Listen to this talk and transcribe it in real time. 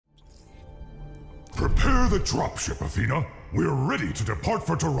Clear the dropship, Athena. We're ready to depart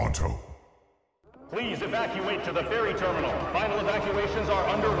for Toronto. Please evacuate to the ferry terminal. Final evacuations are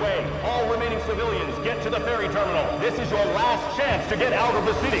underway. All remaining civilians, get to the ferry terminal. This is your last chance to get out of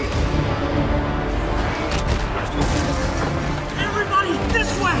the city. Everybody, this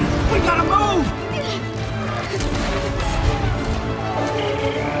way! We gotta move!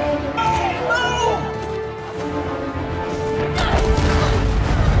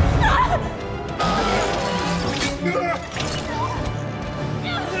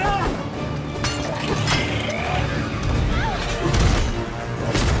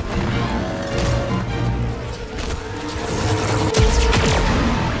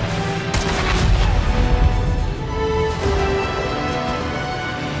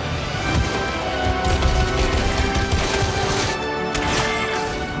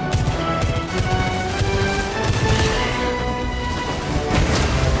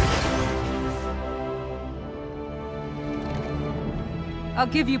 I'll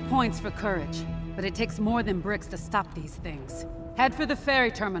give you points for courage, but it takes more than bricks to stop these things. Head for the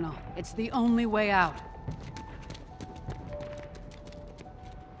ferry terminal. It's the only way out.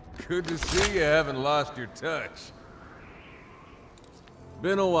 Good to see you haven't lost your touch.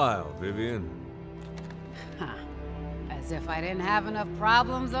 Been a while, Vivian. Huh. As if I didn't have enough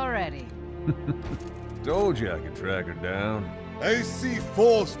problems already. Told you I could track her down. I see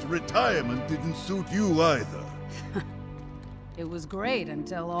forced retirement didn't suit you either. It was great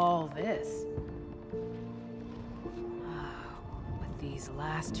until all this. With these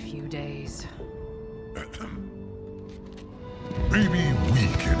last few days. Maybe we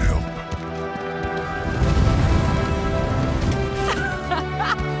can help.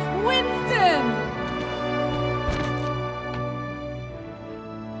 Winston!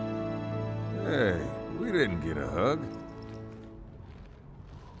 Hey, we didn't get a hug.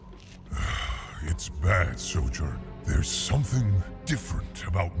 It's bad, Sojourn. There's something different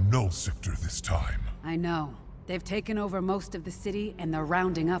about Null Sector this time. I know. They've taken over most of the city, and they're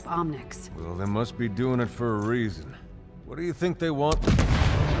rounding up Omnics. Well, they must be doing it for a reason. What do you think they want?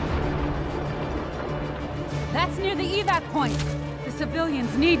 That's near the evac point. The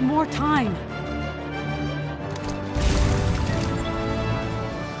civilians need more time.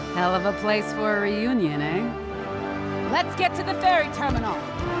 Hell of a place for a reunion, eh? Let's get to the ferry terminal.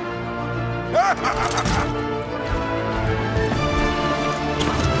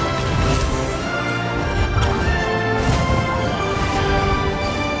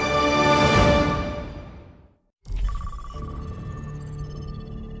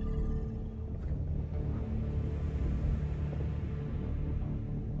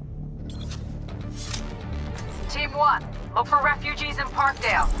 Team 1, look for refugees in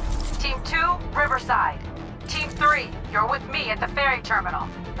Parkdale. Team 2, Riverside. Team 3, you're with me at the ferry terminal.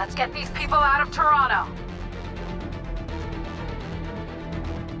 Let's get these people out of Toronto.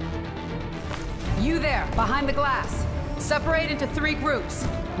 You there, behind the glass. Separate into 3 groups.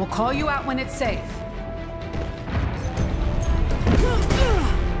 We'll call you out when it's safe.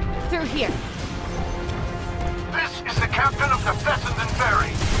 Through here. This is the captain of the Fessenden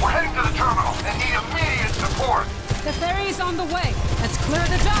Ferry. We're heading to the terminal and need immediate support. The ferry's on the way. Let's clear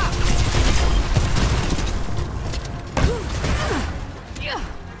the dock.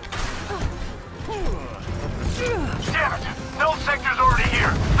 Damn it! Null Sector's already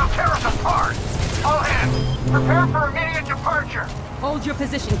here. They'll tear us apart. All hands, prepare for immediate departure. Hold your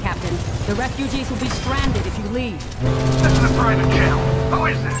position, Captain. The refugees will be stranded if you leave. This is a private channel. Who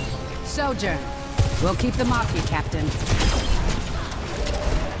is this? Sojourn. We'll keep them off you, Captain.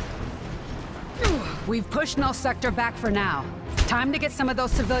 We've pushed Null Sector back for now. Time to get some of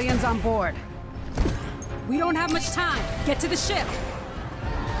those civilians on board. We don't have much time. Get to the ship.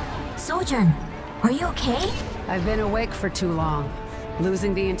 Sojourn, are you okay? I've been awake for too long.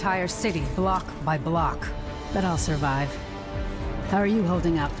 Losing the entire city, block by block. But I'll survive. How are you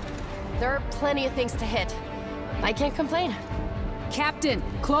holding up? There are plenty of things to hit. I can't complain. Captain,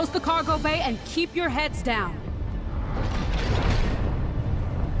 close the cargo bay and keep your heads down.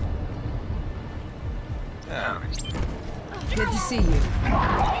 Good to see you.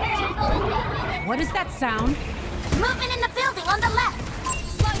 What is that sound? Movement in the building on the left!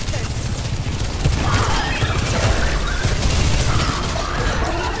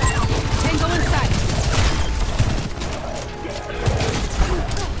 Tango inside.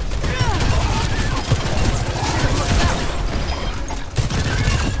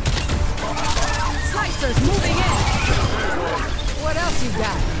 Slicers moving in. What else you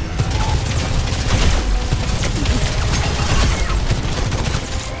got?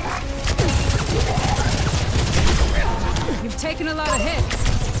 You've taken a lot of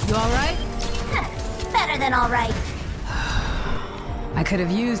hits. You all right? Better than all right. I could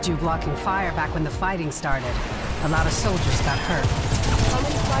have used you blocking fire back when the fighting started. A lot of soldiers got hurt. How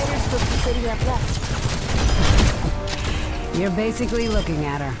many fighters does the city have left? You're basically looking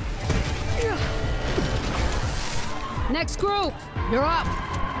at her. Next group, you're up.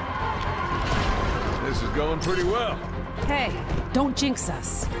 This is going pretty well. Hey, don't jinx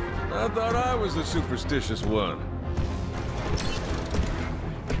us. I thought I was the superstitious one.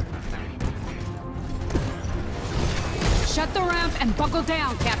 Shut the ramp and buckle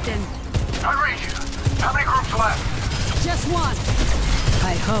down, Captain. I read you. How many groups left? Just one.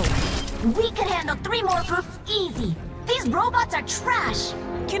 I hope. We can handle 3 more groups easy. These robots are trash.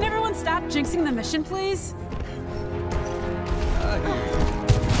 Can everyone stop jinxing the mission, please?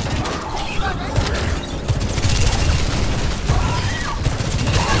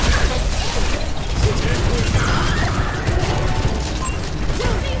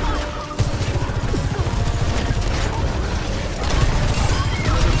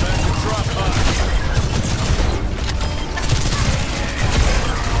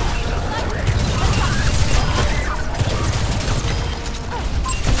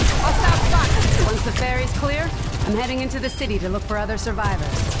 I'm heading into the city to look for other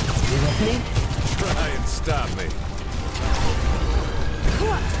survivors. You with me? Try and stop me.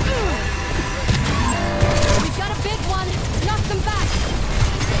 We've got a big one! Knock them back!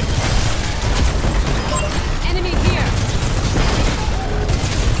 Enemy here!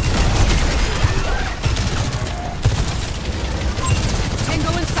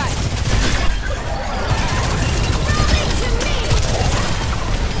 Tango in sight!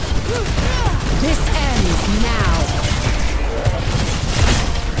 This ends now.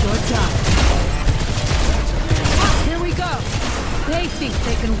 You're done. Here we go. They think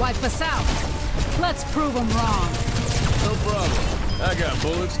they can wipe us out. Let's prove them wrong. No problem. I got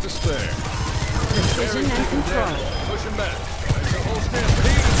bullets to spare. Precision and control. Push him back. There's a whole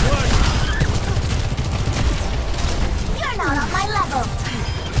stampede of flight. You're not on my level.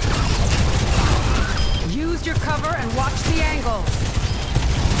 Use your cover and watch the angles.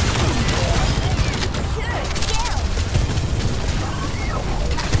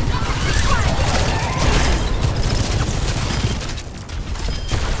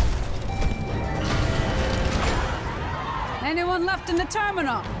 Anyone left in the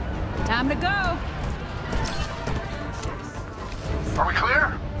terminal? Time to go. Are we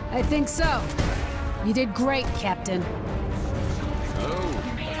clear? I think so. You did great, Captain. Oh.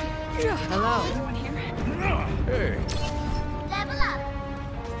 Hello. Hey. Level up.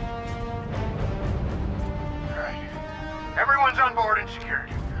 All right. Everyone's on board and secured.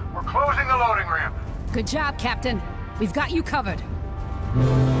 We're closing the loading ramp. Good job, Captain. We've got you covered.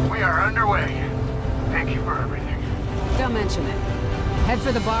 We are underway. Thank you for everything. Don't mention it. Head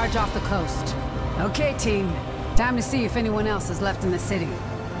for the barge off the coast. Okay, team. Time to see if anyone else is left in the city.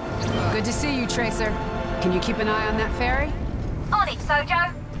 Good to see you, Tracer. Can you keep an eye on that ferry? On it,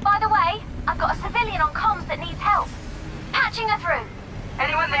 Sojo. By the way, I've got a civilian on comms that needs help. Patching her through.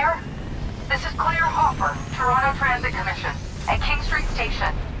 Anyone there? This is Claire Hopper, Toronto Transit Commission, at King Street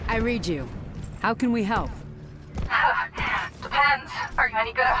Station. I read you. How can we help? Depends. Are you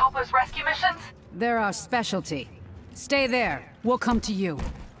any good at helpless rescue missions? They're our specialty. Stay there. We'll come to you.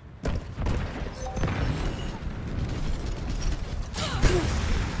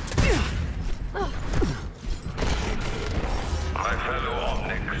 My fellow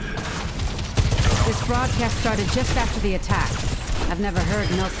Omnics. This broadcast started just after the attack. I've never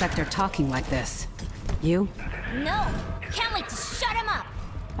heard Null Sector talking like this. You? No. Can't wait to shut him up.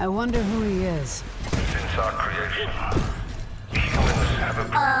 I wonder who he is. Since our creation, humans have a...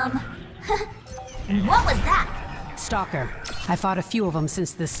 What was that? Stalker. I fought a few of them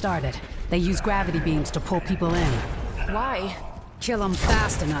since this started. They use gravity beams to pull people in. Why? Kill them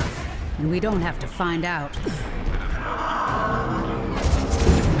fast enough, and we don't have to find out.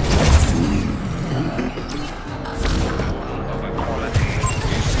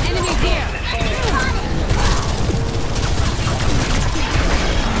 Enemy here!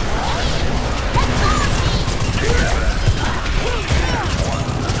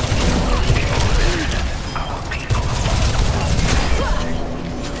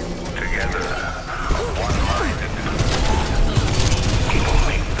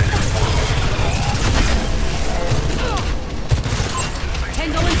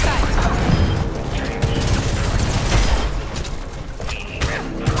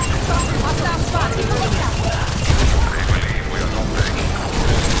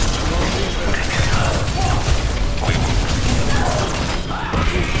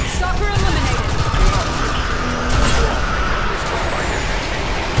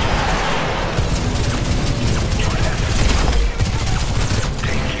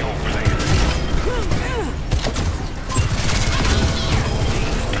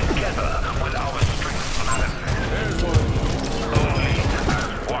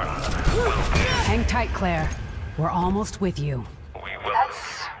 Hang tight, Claire. We're almost with you. We will.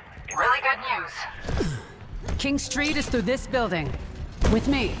 That's really good news. King Street is through this building. With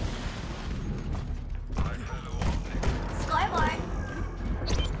me. Skyline.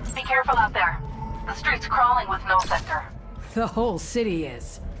 Be careful out there. The street's crawling with no sector. The whole city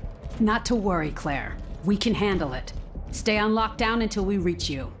is. Not to worry, Claire. We can handle it. Stay on lockdown until we reach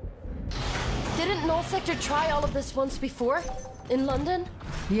you. Didn't Null Sector try all of this once before? In London?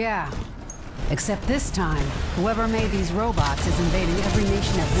 Yeah. Except this time, whoever made these robots is invading every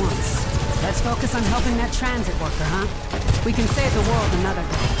nation at once. Let's focus on helping that transit worker, huh? We can save the world another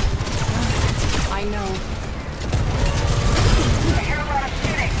day. I know. I hear a lot of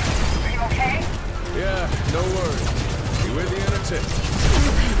shooting. Are you okay? Yeah, no worries. Be with you in a tick.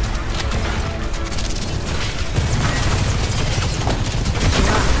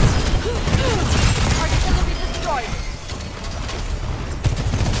 Target will be destroyed.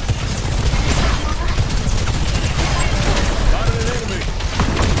 Spotted an enemy.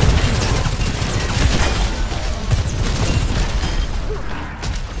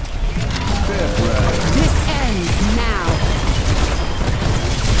 This ends now.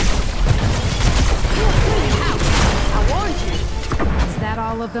 I warned you. Is that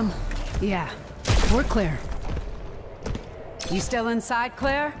all of them? Yeah. We're clear. You still inside,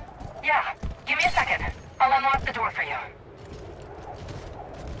 Claire? Yeah. Give me a second. I'll unlock the door for you.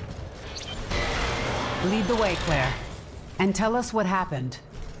 Lead the way, Claire. And tell us what happened.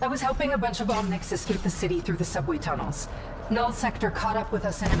 I was helping a bunch of Omnics escape the city through the subway tunnels. Null Sector caught up with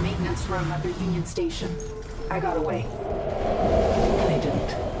us in a maintenance room under Union Station. I got away. They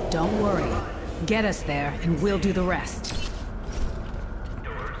didn't. Don't worry. Get us there, and we'll do the rest.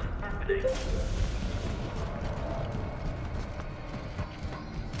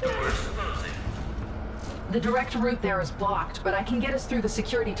 The direct route there is blocked, but I can get us through the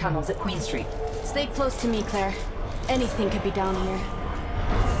security tunnels at Queen Street. Stay close to me, Claire. Anything could be down here.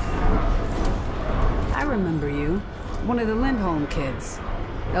 I remember you. One of the Lindholm kids.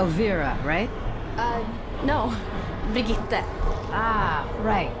 Elvira, right? No. Brigitte. Ah,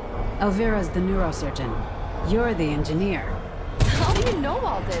 right. Elvira's the neurosurgeon. You're the engineer. How do you know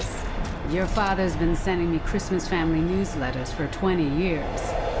all this? Your father's been sending me Christmas family newsletters for 20 years.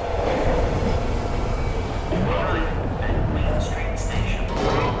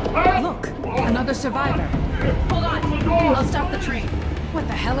 Look! Another survivor. Hold on! I'll stop the train. What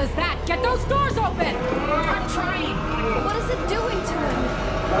the hell is that? Get those doors open! I'm trying! What is it doing to him?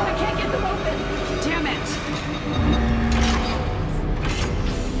 I can't get them open! Damn it!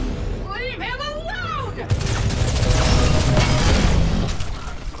 Leave him alone!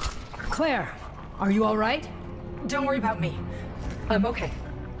 Claire, are you all right? Don't worry about me. I'm okay.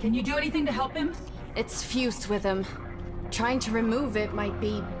 Can you do anything to help him? It's fused with him. Trying to remove it might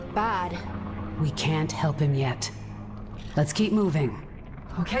be bad. We can't help him yet. Let's keep moving.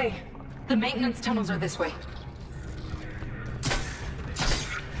 Okay. The maintenance tunnels are this way.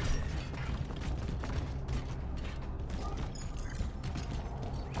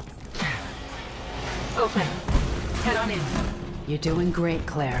 Open. Head on in. You're doing great,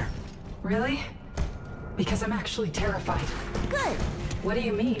 Claire. Really? Because I'm actually terrified. Good. What do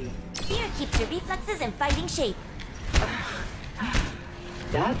you mean? Fear keeps your reflexes in fighting shape.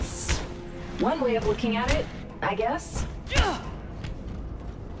 That's one way of looking at it, I guess.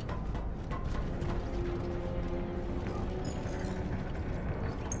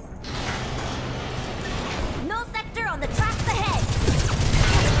 Null Sector on the tracks ahead.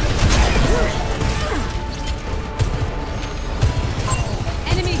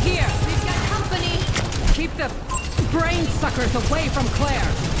 Enemy here! We've got company! Keep the brain suckers away from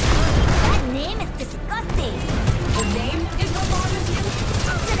Claire! That name is disgusting. The name is no more than you!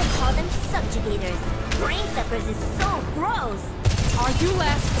 I'm gonna call them subjugators. Brain suckers is so gross. Argue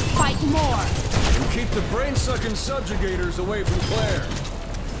less, fight more! And keep the brain-sucking subjugators away from Claire.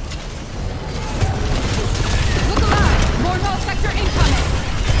 Look alive! More null sector incoming!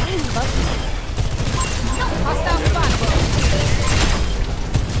 Hostile spot!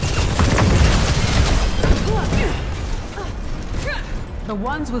 The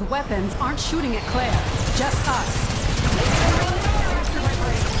ones with weapons aren't shooting at Claire, just us.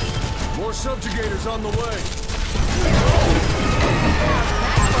 More subjugators on the way.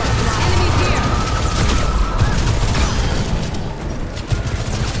 Enemy here!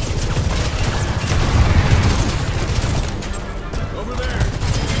 Over there.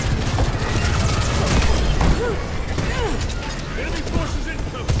 Enemy forces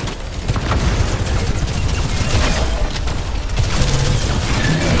incoming.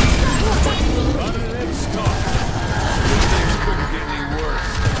 Spotted an X-Stalker. Things couldn't get any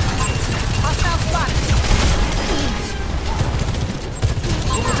worse. Hostile spot!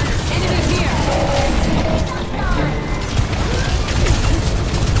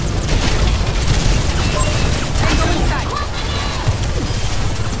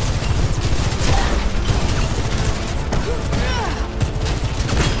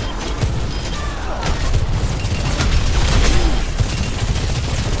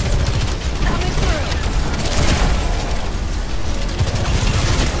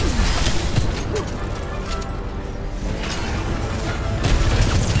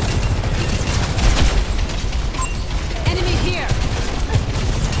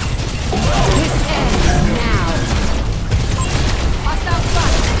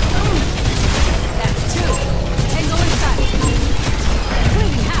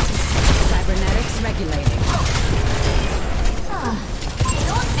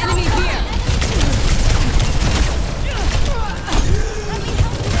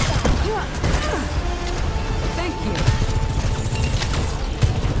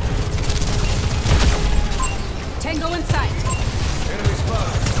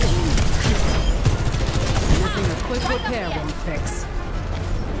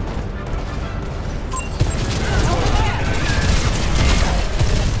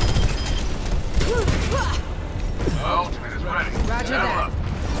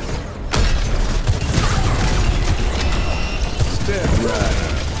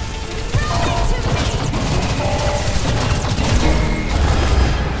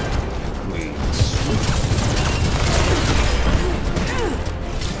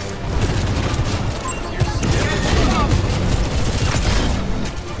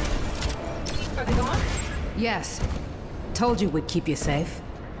 Yes. Told you we'd keep you safe.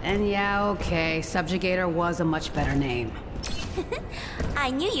 And yeah, okay, Subjugator was a much better name.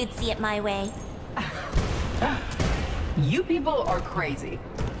 I knew you'd see it my way. You people are crazy.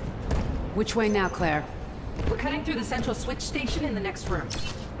 Which way now, Claire? We're cutting through the central switch station in the next room.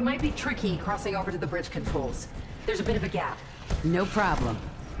 It might be tricky crossing over to the bridge controls. There's a bit of a gap. No problem.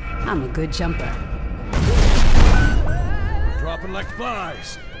 I'm a good jumper. Dropping like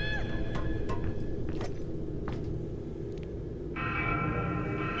flies.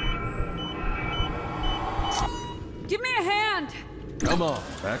 Give me a hand! Come on,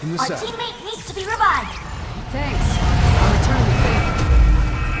 back in the Our saddle. teammate needs to be revived. Thanks. I'll return the favor.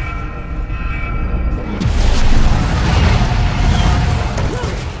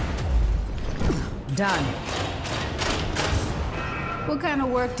 Done. What kind of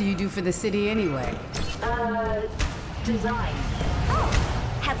work do you do for the city anyway? Design. Oh,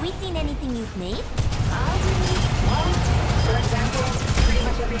 have we seen anything you've made? For example, pretty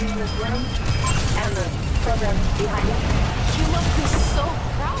much everything in this room, and the program behind it. You must be so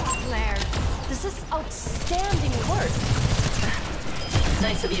proud, Claire. This is outstanding work.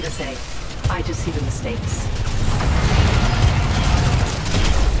 Nice of you to say. I just see the mistakes.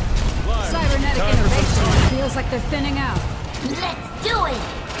 Cybernetic innovation feels like they're thinning out. Let's do it!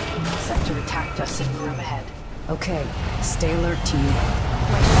 Sector attacked us in the room ahead. Okay, stay alert, team.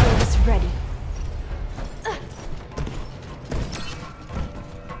 My shield is ready.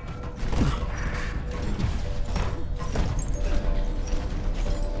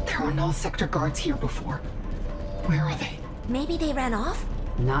 There were null sector guards here before. Where are they? Maybe they ran off?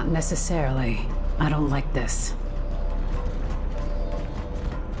 Not necessarily. I don't like this.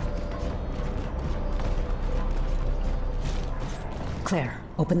 Claire,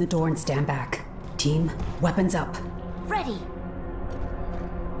 open the door and stand back. Team, weapons up. Ready.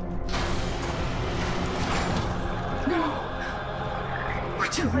 No! We're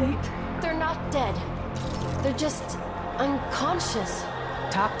too late. They're not dead. They're just unconscious.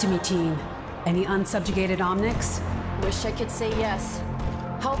 Talk to me, team. Any unsubjugated Omnics? Wish I could say yes.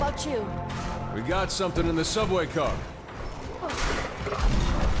 How about you? We got something in the subway car.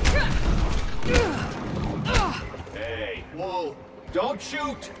 Hey, whoa! Don't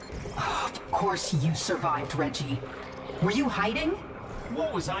shoot! Of course you survived, Reggie. Were you hiding?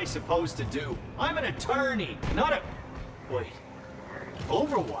 What was I supposed to do? I'm an attorney, not a... Wait.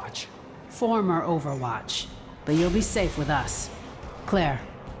 Overwatch? Former Overwatch. But you'll be safe with us. Claire,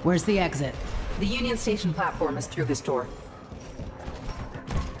 where's the exit? The Union Station platform is through this door.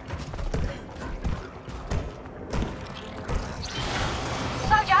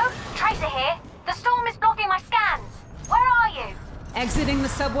 Sojo, Tracer here. The storm is blocking my scans. Where are you? Exiting the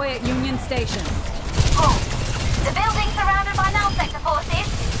subway at Union Station. Oh, the building surrounded by null sector forces.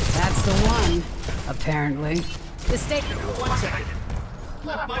 That's the one, apparently. The state... 1 second.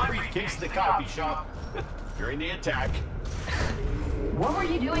 Left my briefcase in the coffee shop during the attack. What were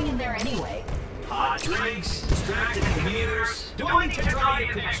you doing in there anyway? Hot drinks, distracted commuters. Do I need to draw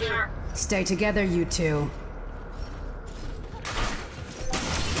you a picture? Stay together, you two.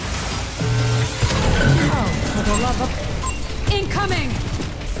 Oh, for the love of... Incoming!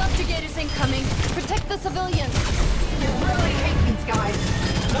 Subjugators incoming. Protect the civilians. You really hate these guys.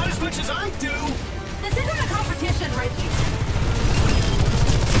 Not as much as I do! This isn't a competition, Reggie.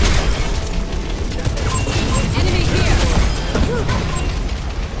 Enemy here!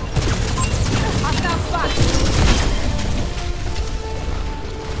 Hostile spot!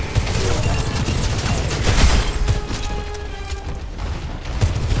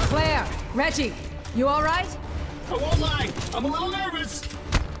 Claire! Reggie! You alright? I won't lie, I'm a little nervous.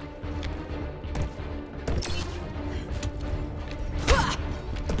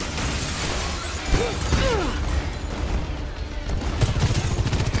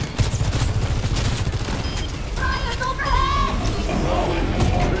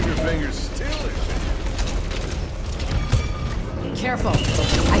 Trigger finger's still in. Careful.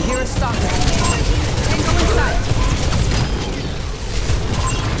 I hear a stalker. Tango in sight.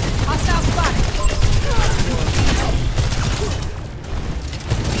 Hostile spotted.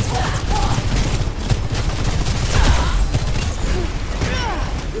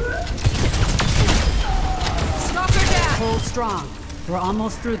 Stalker down. Hold strong. We're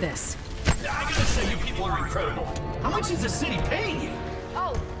almost through this. I gotta say, you people are incredible. How much is the city paying you?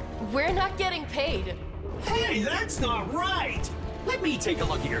 Oh, we're not getting paid. Hey, that's not right! Let me take a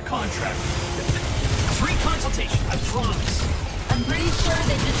look at your contract. Free consultation, I promise. I'm pretty sure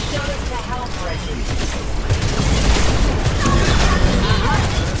they just showed us to help, Reggie.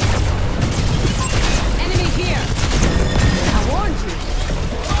 Enemy here! I warned you!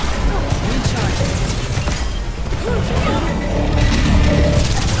 Recharge.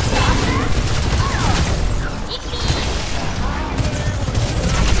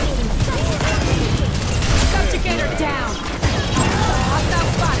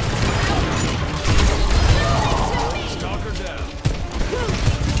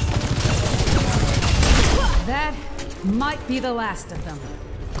 be the last of them.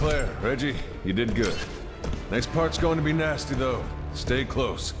 Claire, Reggie, you did good. Next part's going to be nasty, though. Stay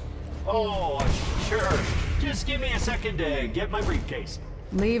close. Oh, sure. Just give me a second to get my briefcase.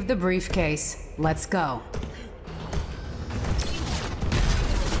 Leave the briefcase. Let's go.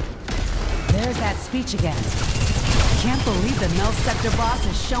 There's that speech again. I can't believe the Null Sector boss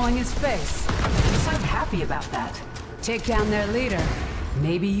is showing his face. Guess I'm happy about that. Take down their leader.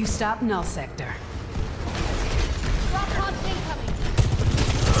 Maybe you stop Null Sector. Rock pod incoming.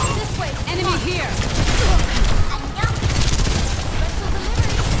 This way. Enemy here! Special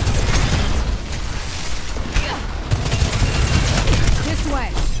delivery. This way!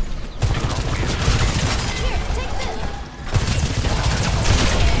 Here, take this.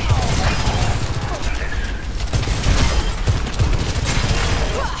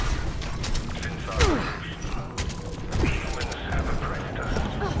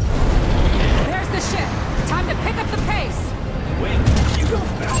 There's the ship! Time to pick up the pace! Wait, you go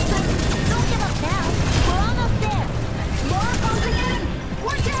faster? Don't give up now. We're almost there. More bumping in.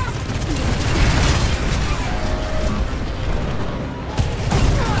 Watch out.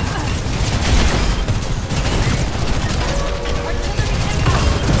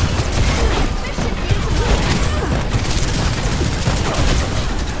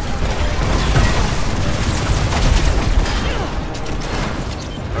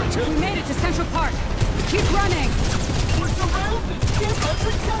 We made it to Central Park. Keep running! We're surrounded. Give us a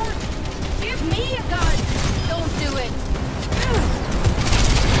gun. Give me a gun. Don't do it.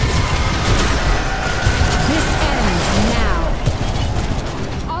 This ends now.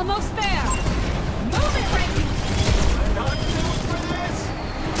 Almost there! Move it, Reggie. I'm not built for this.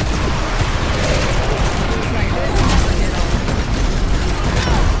 Looks like this never get old.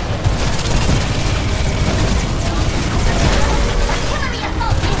 Artillery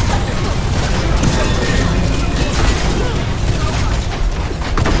assault successful.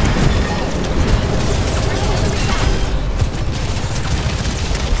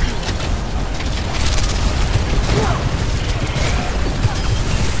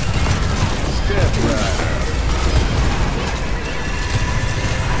 Step right.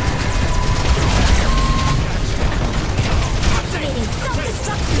 Activating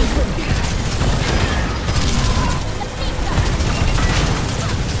self-destruct sequence.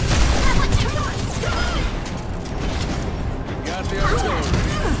 We got the artillery.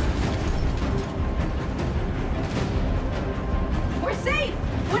 We're safe!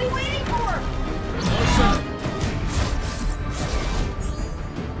 What are you waiting for?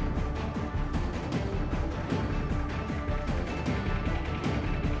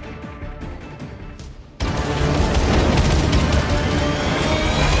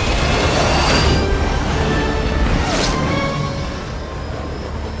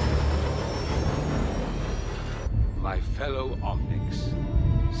 My fellow Omnics,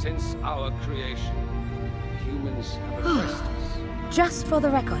 since our creation, humans have oppressed us. Just for the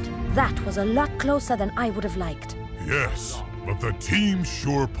record, that was a lot closer than I would have liked. Yes, but the team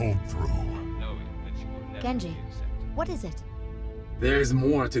sure pulled through. Genji, what is it? There's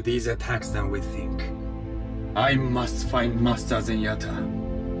more to these attacks than we think. I must find Master Zenyatta.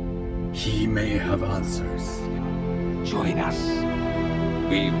 He may have answers. Join us.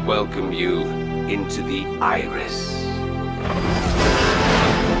 We welcome you into the Iris.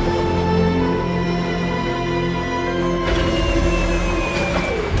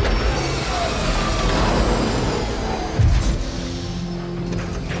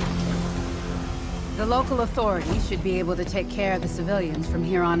 The local authorities should be able to take care of the civilians from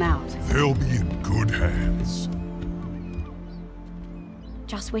here on out. They'll be in good hands.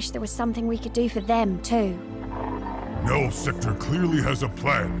 Just wish there was something we could do for them, too. Null Sector clearly has a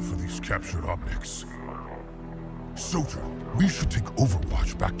plan for these captured Omnics. Soldier, we should take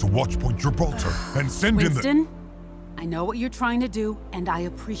Overwatch back to Watchpoint Gibraltar and send Winston, in I know what you're trying to do, and I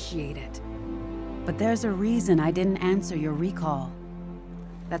appreciate it. But there's a reason I didn't answer your recall.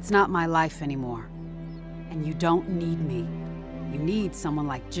 That's not my life anymore. And you don't need me. You need someone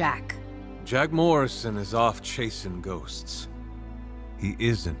like Jack. Jack Morrison is off chasing ghosts. He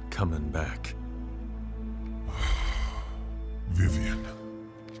isn't coming back. Vivian.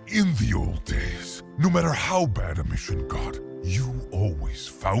 In the old days, no matter how bad a mission got, you always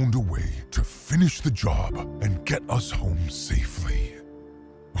found a way to finish the job and get us home safely.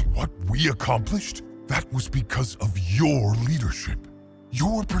 What we accomplished, that was because of your leadership.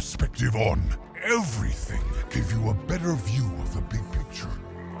 Your perspective on everything gave you a better view of the big picture.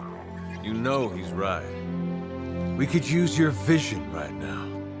 You know he's right. We could use your vision right now.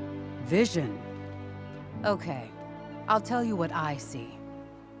 Vision? Okay, I'll tell you what I see.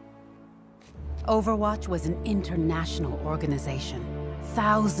 Overwatch was an international organization.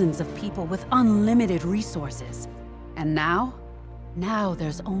 Thousands of people with unlimited resources. And now? Now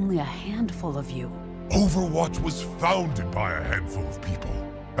there's only a handful of you. Overwatch was founded by a handful of people,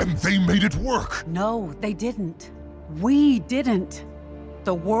 and they made it work! No, they didn't. We didn't.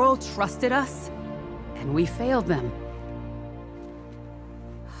 The world trusted us, and we failed them.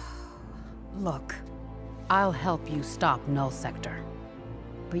 Look, I'll help you stop Null Sector.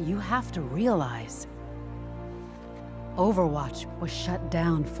 But you have to realize, Overwatch was shut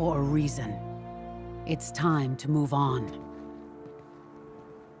down for a reason. It's time to move on.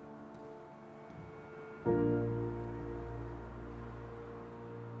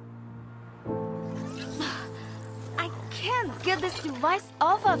 I can't get this device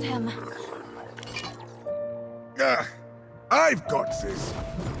off of him. I've got this.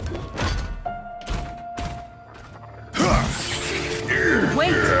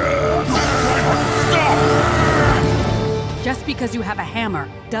 Wait! Just because you have a hammer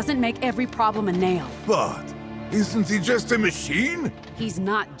doesn't make every problem a nail. But isn't he just a machine? He's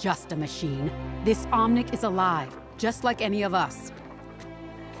not just a machine. This Omnic is alive, just like any of us.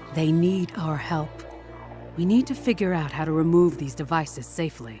 They need our help. We need to figure out how to remove these devices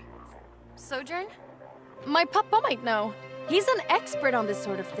safely. Sojourn? My papa might know. He's an expert on this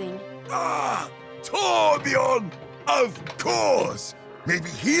sort of thing. Ah, Torbjorn! Of course! Maybe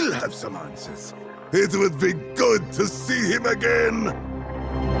he'll have some answers. It would be good to see him again.